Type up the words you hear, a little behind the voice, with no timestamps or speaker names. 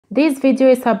This video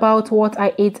is about what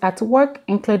I eat at work,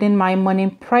 including my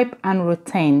morning prep and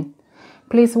routine.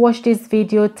 Please watch this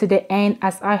video to the end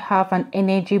as I have an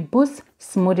energy boost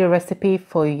smoothie recipe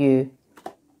for you.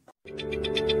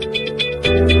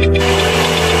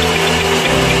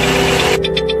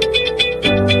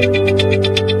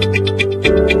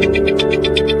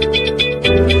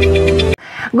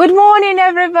 Good morning,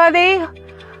 everybody.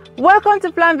 Welcome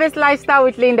to Plant-Based Lifestyle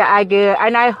with Linda Aguirre,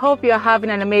 and I hope you're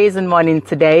having an amazing morning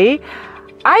today.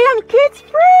 I am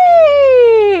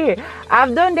kid-free.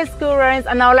 I've done the school runs,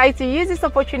 and I would like to use this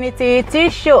opportunity to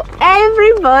show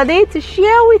everybody, to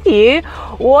share with you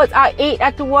what I eat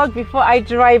at work before I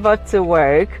drive up to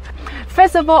work.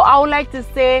 First of all, I would like to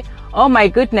say, oh my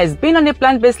goodness, being on a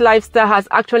plant-based lifestyle has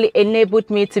actually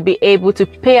enabled me to be able to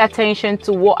pay attention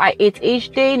to what I eat each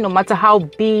day, no matter how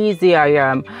busy I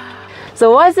am.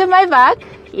 So what's in my bag?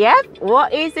 Yep,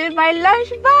 what is in my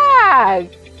lunch bag?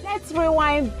 Let's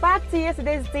rewind back to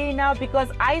yesterday's dinner because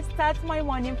I start my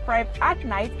morning prep at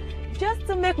night just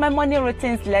to make my morning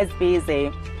routines less busy.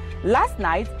 Last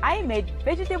night, I made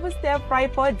vegetable stir fry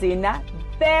for dinner.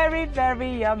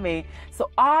 Very yummy. So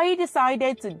I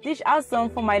decided to dish out some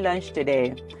for my lunch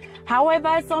today.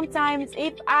 However, sometimes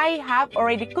if I have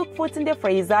already cooked food in the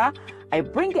freezer, I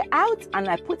bring it out and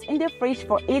I put in the fridge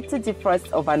for it to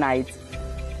defrost overnight.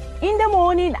 In the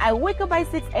morning, I wake up by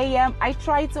 6 a.m. I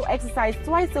try to exercise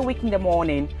twice a week in the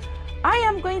morning. I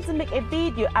am going to make a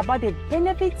video about the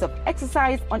benefits of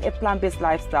exercise on a plant-based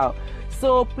lifestyle.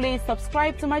 So please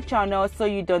subscribe to my channel so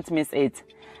you don't miss it.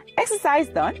 Exercise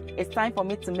done, it's time for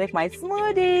me to make my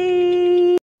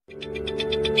smoothie.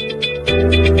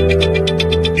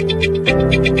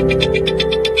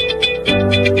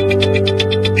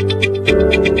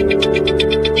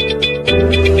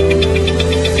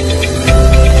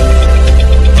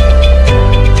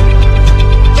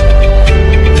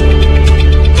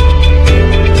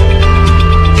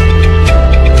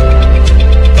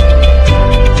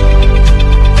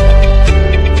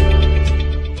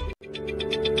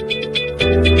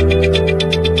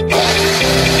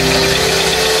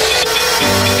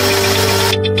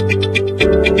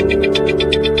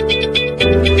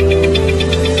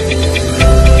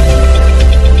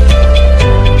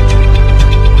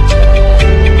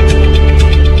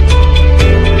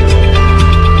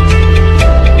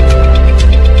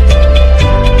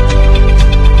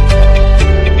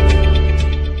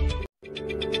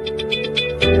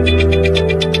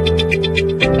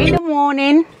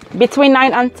 Between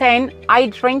 9 and 10, I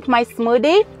drink my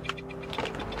smoothie.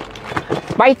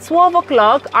 By 12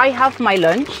 o'clock, I have my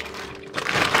lunch.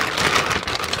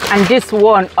 And this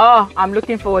one, oh, I'm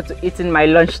looking forward to eating my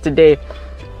lunch today.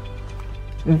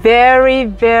 Very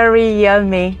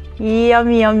yummy. Yum.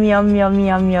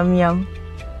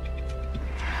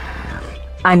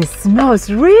 And it smells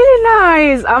really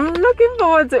nice. I'm looking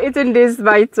forward to eating this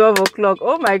by 12 o'clock.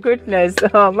 Oh my goodness.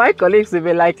 My colleagues will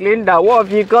be like, Linda, what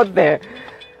have you got there?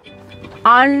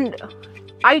 And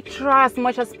I try as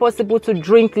much as possible to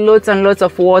drink loads and loads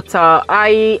of water.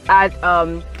 I add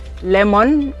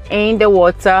lemon in the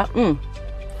water.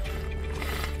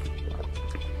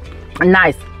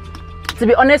 Nice. To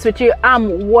be honest with you,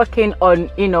 I'm working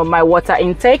on my water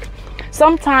intake.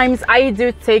 Sometimes I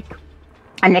do take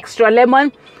an extra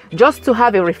lemon just to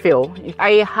have a refill.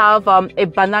 I have a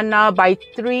banana by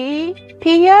 3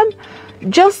 p.m.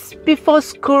 just before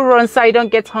school runs so I don't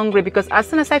get hungry, because as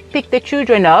soon as I pick the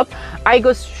children up, I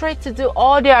go straight to do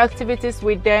all their activities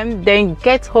with them, then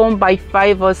get home by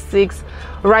 5 or 6,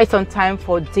 right on time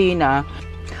for dinner.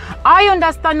 I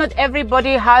understand not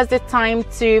everybody has the time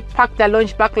to pack their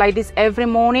lunch bag like this every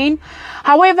morning.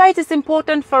 However, it is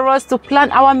important for us to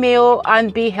plan our meal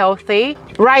and be healthy.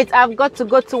 Right, I've got to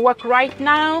go to work right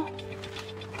now.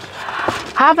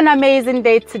 Have an amazing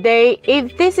day today.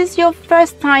 If this is your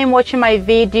first time watching my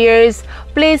videos,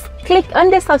 please click on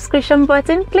the subscription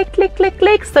button, click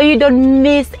so you don't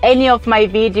miss any of my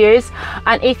videos.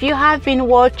 And if you have been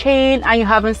watching and you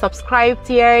haven't subscribed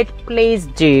yet, please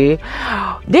do.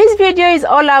 This video is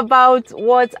all about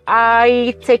what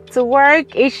I take to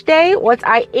work each day, what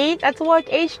I eat at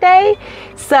work each day.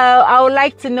 So I would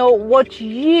like to know what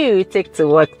you take to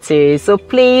work too. So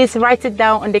please write it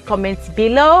down in the comments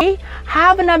below.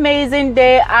 Have an amazing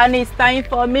day, and it's time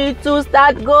for me to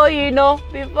start going,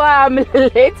 before I'm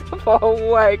late for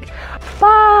work.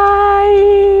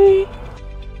 Bye.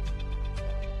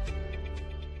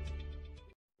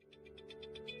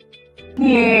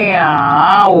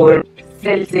 Yeah, I will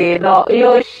Selzero,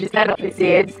 Yoshi,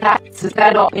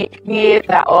 Stado,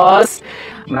 Nita, Os,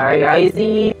 Maria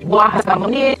Izzy,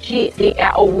 Wahasamunichi, the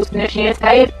Aus Nation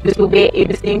State, to be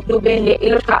able to be the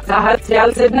Illustrata has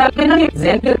felt it not been a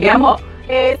Zen to Gamo.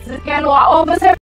 It's can over